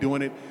want to be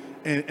doing it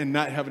and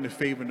not having the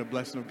favor and the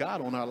blessing of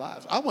God on our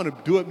lives. I want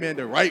to do it, man,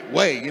 the right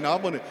way. I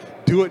want to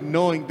do it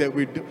knowing that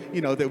we're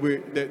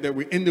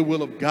in the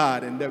will of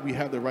God and that we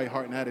have the right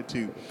heart and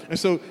attitude. And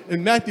so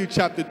in Matthew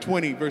chapter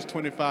 20, verse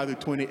 25 to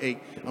 28,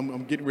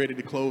 I'm getting ready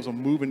to close. I'm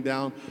moving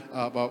down.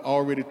 I've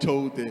already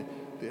told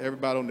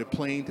everybody on the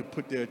plane to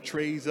put their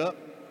trays up.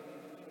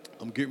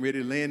 I'm getting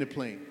ready to land the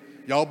plane.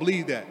 Y'all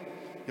believe that?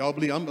 Y'all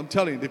believe? I'm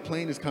telling you, the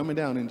plane is coming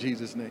down in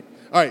Jesus' name.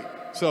 All right,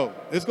 so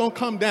it's going to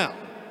come down.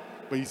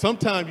 But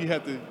sometimes you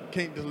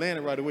can't just land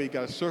it right away. You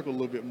got to circle a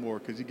little bit more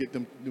because you get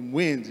them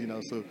winds,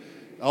 So it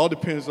all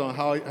depends on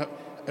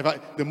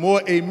the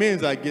more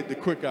amens I get, the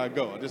quicker I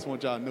go. I just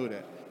want y'all to know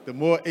that. The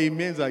more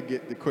amens I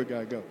get, the quicker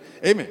I go.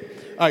 Amen.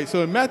 All right,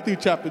 so in Matthew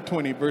chapter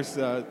 20, verse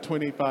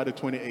 25 to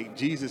 28,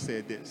 Jesus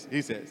said this.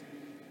 He says,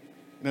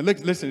 now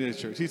listen to this,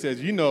 church. He says,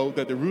 you know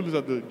that the rulers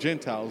of the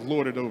Gentiles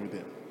lord it over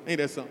them. Ain't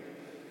that something?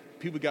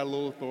 People got a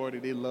little authority.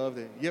 They love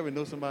it. You ever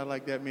know somebody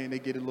like that, man? They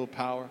get a little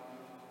power.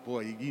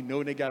 Boy, you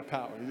know they got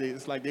power.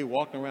 It's like they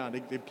walking around.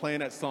 They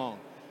playing that song.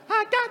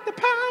 I got the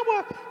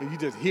power. And you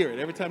just hear it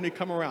every time they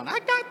come around.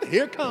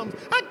 Here it comes.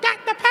 I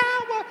got the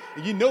power.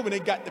 And you know when they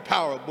got the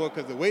power, boy,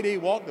 because the way they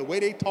walk, the way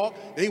they talk,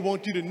 they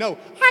want you to know,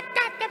 I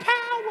got the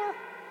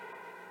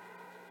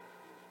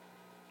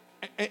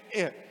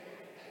power.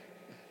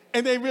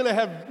 And they really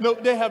have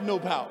no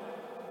power.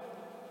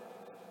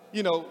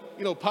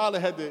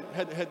 Pilate had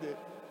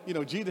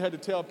to, Jesus had to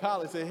tell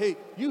Pilate, say, hey,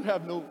 he's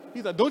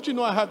like, don't you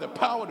know I have the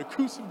power to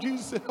crucify?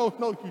 Jesus said, oh,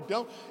 no, you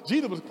don't.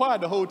 Jesus was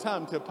quiet the whole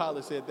time until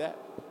Pilate said that.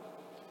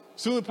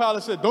 Soon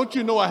Pilate said, don't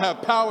you know I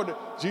have power to...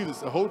 Jesus,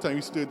 the whole time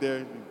he stood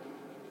there,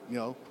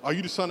 are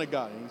you the Son of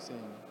God? And he's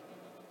saying,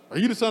 are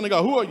you the Son of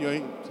God? Who are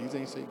you? Jesus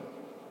ain't saying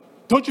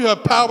that. Don't you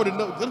have power to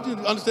know? Don't you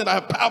understand I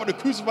have power to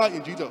crucify you?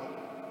 And Jesus,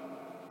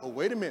 oh,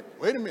 wait a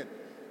minute.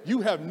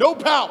 You have no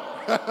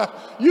power.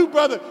 You,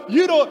 brother,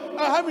 you don't...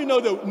 How many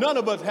know that none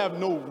of us have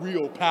no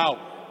real power?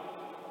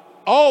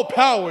 All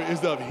power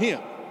is of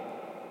him.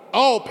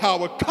 All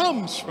power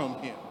comes from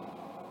him.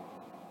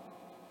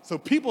 So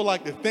people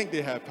like to think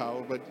they have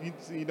power, but we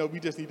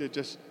just need to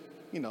just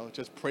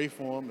pray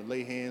for them and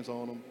lay hands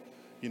on them.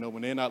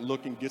 When they're not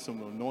looking, get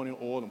some anointing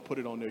oil and put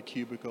it on their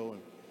cubicle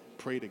and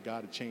pray to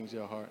God to change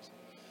their hearts.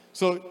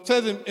 So it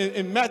says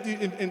in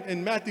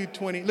Matthew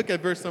 20, look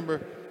at verse number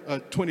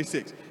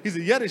 26. He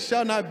said, yet it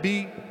shall not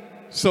be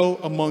so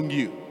among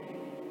you.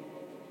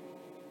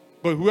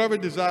 But whoever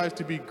desires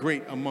to be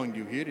great among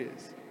you, here it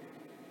is,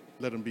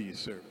 let him be your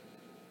servant.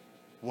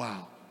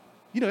 Wow.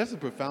 That's a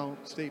profound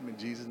statement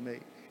Jesus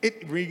made.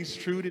 It rings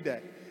true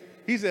today.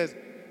 He says,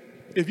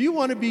 if you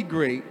want to be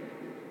great,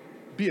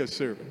 be a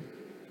servant.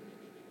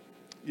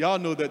 Y'all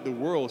know that the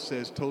world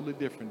says totally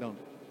different, don't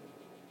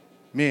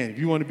it? Man, if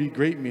you want to be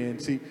great, man,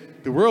 see,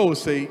 the world will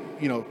say,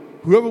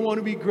 whoever want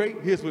to be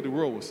great, here's what the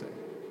world will say.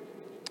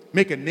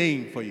 Make a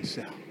name for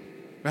yourself,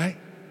 right?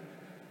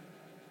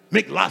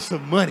 Make lots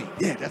of money.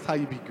 Yeah, that's how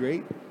you be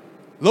great.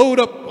 Load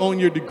up on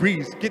your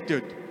degrees. Get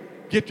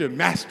your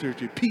master's,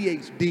 your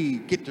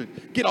PhD,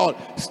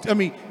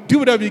 do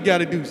whatever you got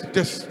to do.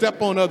 Just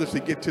step on others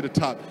to get to the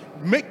top.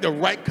 Make the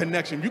right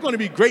connection. You're going to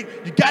be great.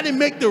 You got to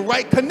make the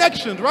right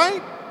connections,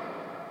 right?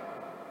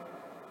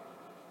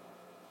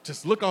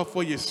 Just look out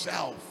for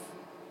yourself.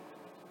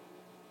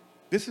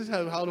 This is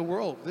how the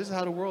world does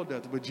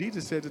it. But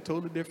Jesus says it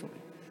totally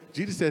differently.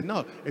 Jesus says,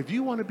 no, if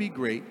you want to be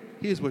great,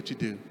 here's what you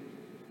do.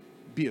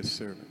 Be a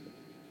servant.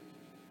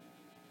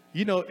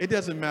 It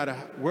doesn't matter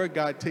where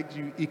God takes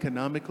you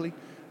economically.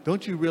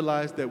 Don't you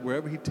realize that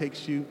wherever he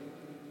takes you,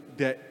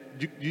 that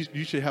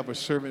you should have a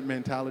servant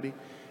mentality?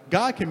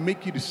 God can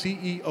make you the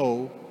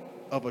CEO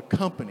of a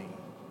company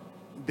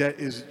that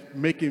is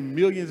making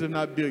millions, if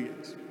not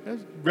billions.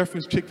 That's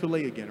reference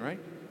Chick-fil-A again, right?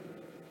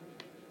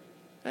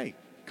 Hey,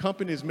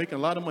 company is making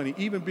a lot of money,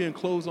 even being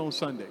closed on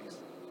Sundays.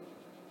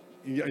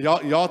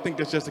 Y'all think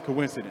that's just a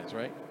coincidence,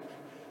 right?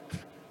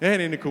 That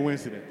ain't a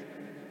coincidence.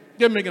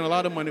 They're making a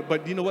lot of money,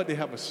 but you know what? They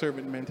have a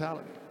servant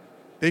mentality.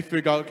 They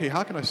figure out, okay,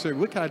 how can I serve?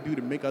 What can I do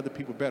to make other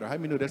people better? How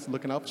many know that's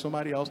looking out for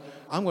somebody else?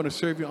 I'm going to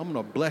serve you. I'm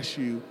going to bless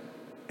you.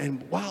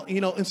 And wow,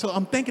 and so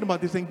I'm thinking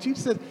about this thing.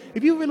 Jesus said,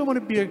 if you really want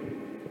to be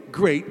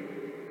great,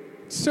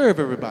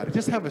 serve everybody.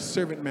 Just have a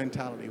servant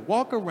mentality.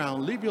 Walk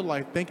around, live your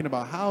life thinking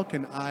about how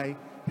can I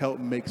help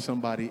make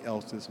somebody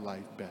else's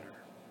life better?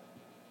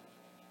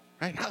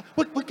 Right?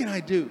 What can I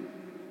do?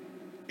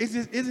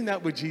 Isn't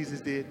that what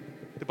Jesus did?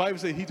 The Bible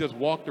says he just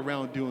walked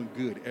around doing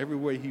good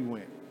everywhere he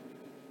went.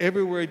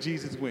 Everywhere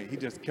Jesus went, he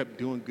just kept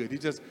doing good. He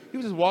was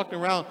just walking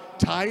around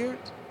tired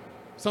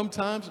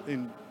sometimes,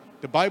 and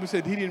the Bible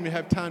said he didn't even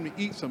have time to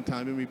eat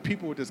sometimes.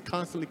 People were just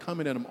constantly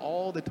coming at him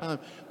all the time,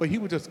 but he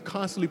was just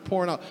constantly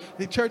pouring out.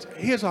 The church,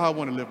 here's how I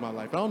want to live my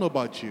life. I don't know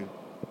about you,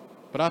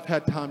 but I've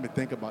had time to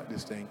think about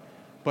this thing.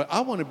 But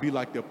I want to be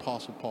like the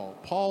Apostle Paul.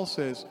 Paul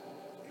says,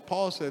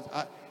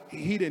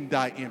 he didn't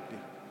die empty.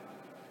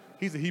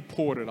 He said he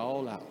poured it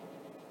all out.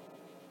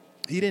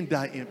 He didn't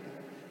die empty.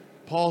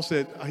 Paul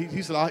said,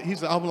 he said,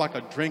 I'm like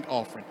a drink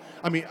offering.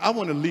 I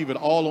want to leave it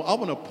all on. I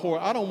want to pour.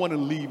 I don't want to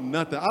leave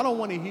nothing. I don't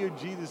want to hear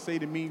Jesus say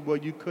to me, well,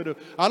 you could have.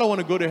 I don't want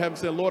to go to heaven and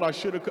say, Lord, I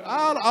should have.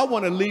 I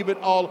want to leave it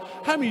all.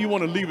 How many of you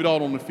want to leave it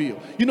all on the field?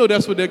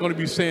 That's what they're going to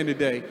be saying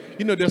today.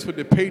 That's what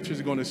the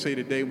Patriots are going to say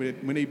today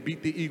when they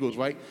beat the Eagles,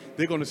 right?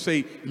 They're going to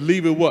say,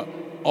 leave it what?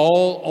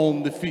 All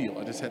on the field.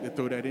 I just had to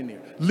throw that in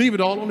there. Leave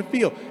it all on the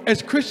field.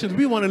 As Christians,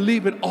 we want to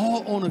leave it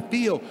all on the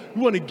field.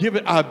 We want to give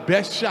it our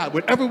best shot.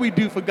 Whatever we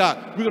do for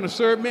God, we're going to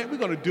serve, man. We're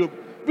going to do it.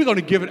 We're going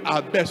to give it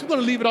our best. We're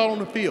going to leave it all on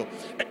the field.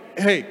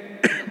 Hey,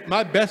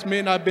 my best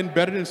may not have been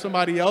better than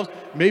somebody else.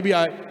 Maybe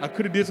I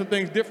could have did some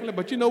things differently,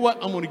 but you know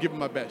what? I'm going to give it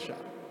my best shot.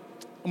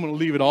 I'm going to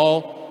leave it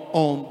all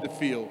on the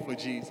field for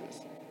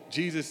Jesus.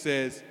 Jesus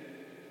says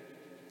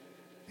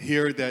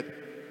here that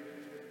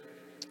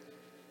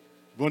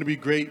you want to be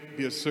great,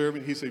 be a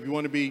servant. He said, if you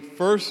want to be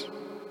first,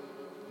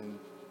 then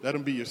let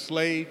him be your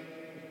slave.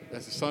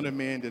 As the Son of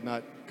Man did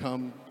not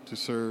come to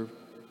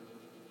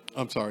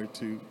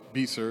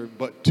be served,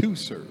 but to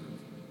serve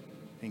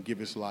and give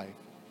his life.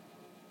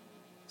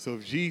 So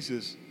if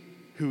Jesus,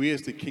 who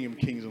is the King of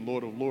Kings and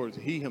Lord of Lords,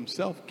 he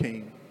himself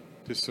came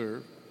to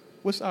serve,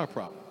 what's our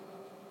problem?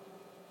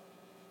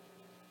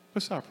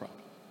 What's our problem?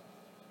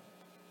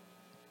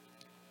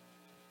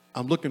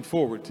 I'm looking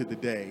forward to the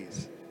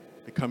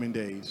coming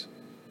days,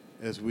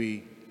 as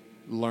we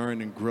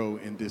learn and grow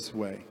in this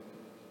way.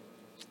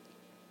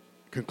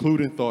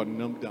 Concluding thought,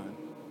 and I'm done.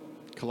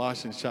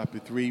 Colossians chapter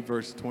 3,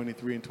 verse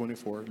 23 and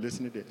 24.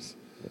 Listen to this.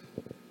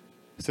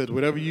 It says,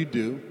 whatever you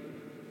do,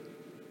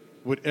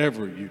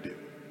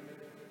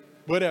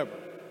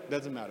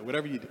 doesn't matter,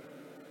 whatever you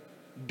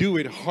do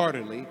it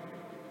heartily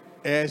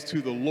as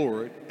to the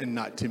Lord and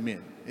not to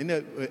men. Isn't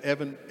that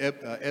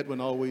what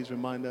Edwin always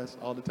remind us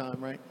all the time,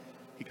 right?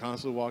 He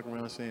constantly walking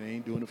around saying, I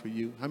ain't doing it for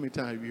you. How many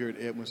times have you heard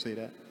Edwin say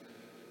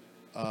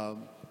that?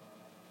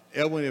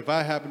 Edwin, if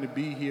I happen to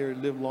be here,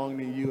 live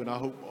longer than you, and I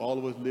hope all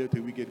of us live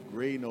till we get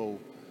gray and old,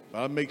 but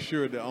I'll make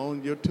sure that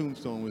on your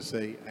tombstone will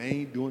say, I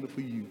ain't doing it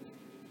for you.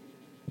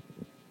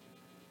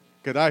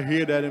 Because I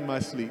hear that in my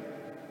sleep.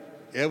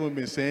 Edwin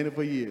been saying it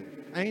for years.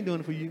 I ain't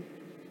doing it for you.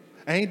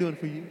 I ain't doing it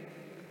for you.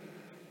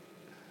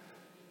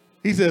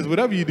 He says,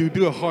 whatever you do,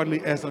 do it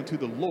heartily as unto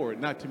the Lord,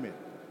 not to men.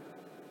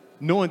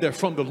 Knowing that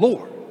from the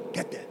Lord,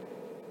 get that,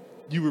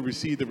 you will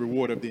receive the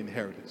reward of the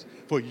inheritance.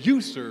 For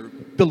you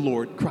serve the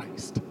Lord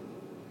Christ.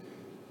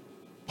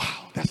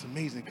 Wow, that's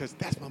amazing, because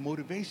that's my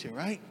motivation,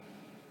 right?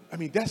 I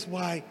mean, that's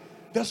why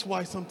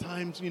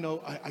sometimes,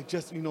 I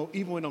just,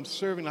 even when I'm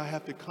serving, I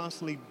have to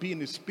constantly be in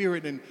the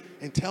spirit and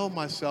tell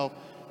myself,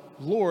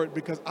 Lord,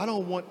 because I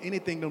don't want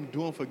anything that I'm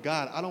doing for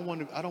God. I don't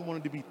want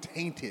it to be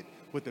tainted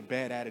with a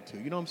bad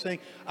attitude. You know what I'm saying?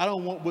 I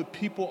don't want what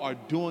people are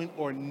doing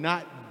or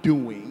not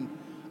doing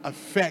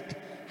affect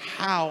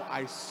how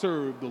I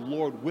serve the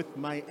Lord with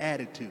my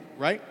attitude,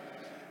 right?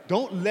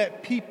 Don't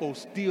let people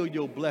steal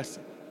your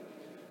blessing.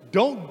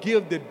 Don't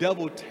give the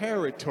devil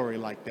territory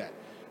like that.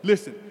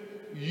 Listen,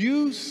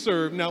 you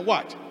serve, now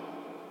watch.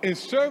 In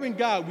serving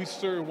God, we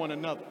serve one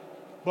another.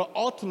 But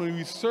ultimately,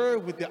 we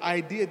serve with the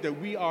idea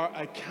that we are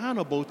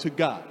accountable to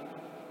God.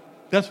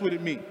 That's what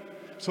it means.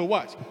 So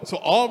watch. So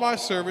all of our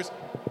service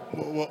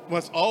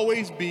must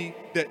always be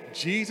that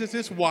Jesus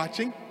is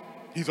watching.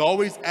 He's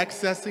always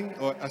accessing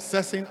or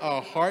assessing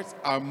our hearts,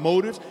 our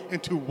motives,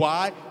 into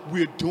why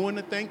we're doing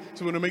the thing.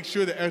 So we want to make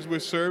sure that as we're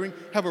serving,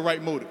 have a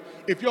right motive.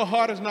 If your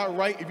heart is not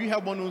right, if you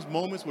have one of those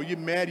moments where you're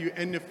mad, you're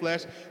in the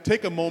flesh,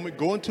 take a moment,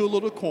 go into a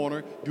little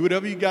corner, do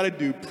whatever you got to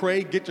do,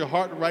 pray, get your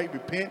heart right,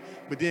 repent,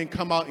 but then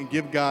come out and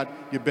give God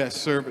your best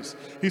service.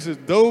 He says,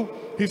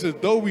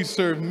 though we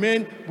serve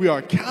men, we are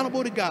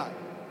accountable to God.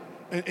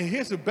 And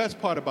here's the best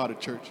part about it,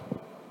 church.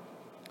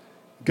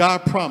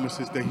 God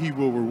promises that he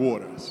will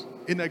reward us.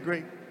 Isn't that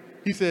great?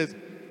 He says,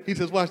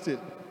 watch this.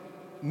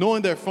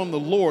 Knowing that from the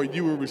Lord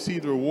you will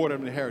receive the reward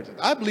of an inheritance.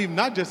 I believe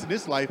not just in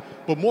this life,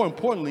 but more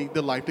importantly,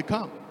 the life to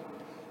come.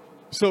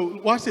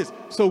 So watch this.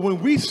 So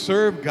when we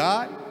serve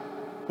God,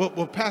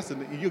 well, Pastor,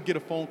 you'll get a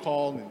phone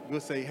call and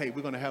we'll say, hey,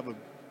 we're going to have a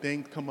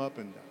thing come up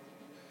and,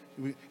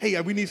 hey,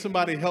 we need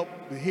somebody to help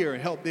here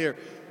and help there.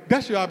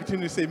 That's your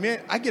opportunity to say,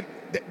 man, I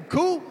get that,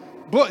 cool.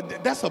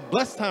 But that's a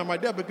blessed time right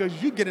there,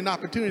 because you get an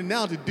opportunity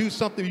now to do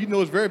something you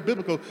know is very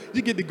biblical.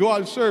 You get to go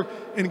out and serve.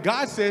 And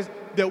God says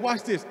that,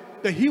 watch this,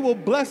 that he will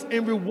bless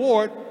and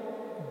reward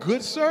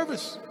good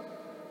service.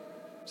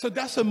 So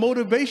that's a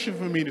motivation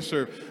for me to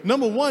serve.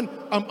 Number one,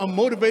 I'm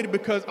motivated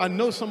because I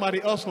know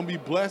somebody else will be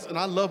blessed, and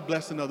I love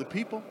blessing other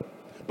people.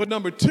 But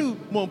number two,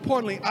 more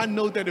importantly, I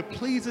know that it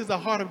pleases the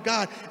heart of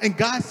God. And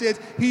God says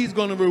he's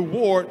going to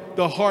reward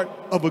the heart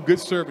of a good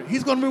servant.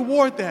 He's going to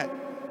reward that.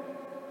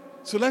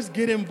 So let's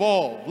get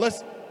involved.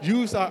 Let's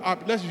use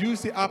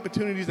the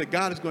opportunities that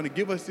God is going to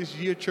give us this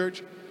year,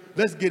 church.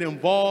 Let's get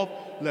involved.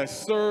 Let's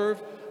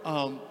serve.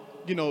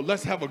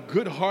 Let's have a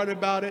good heart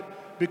about it,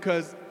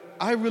 because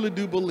I really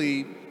do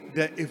believe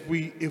that if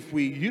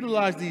we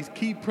utilize these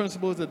key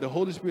principles that the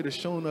Holy Spirit has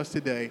shown us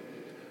today,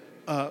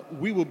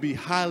 we will be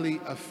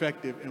highly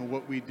effective in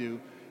what we do.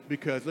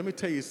 Because let me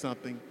tell you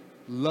something,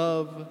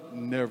 love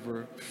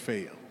never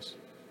fails.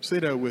 Say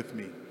that with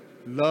me.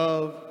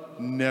 Love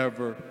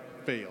never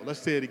fails. Let's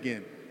say it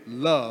again.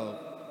 Love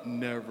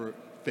never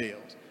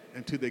fails.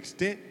 And to the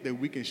extent that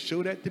we can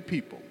show that to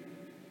people,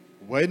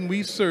 when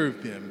we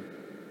serve them,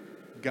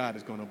 God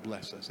is going to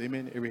bless us.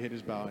 Amen. Every head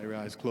is bowed, every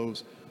eye is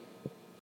closed.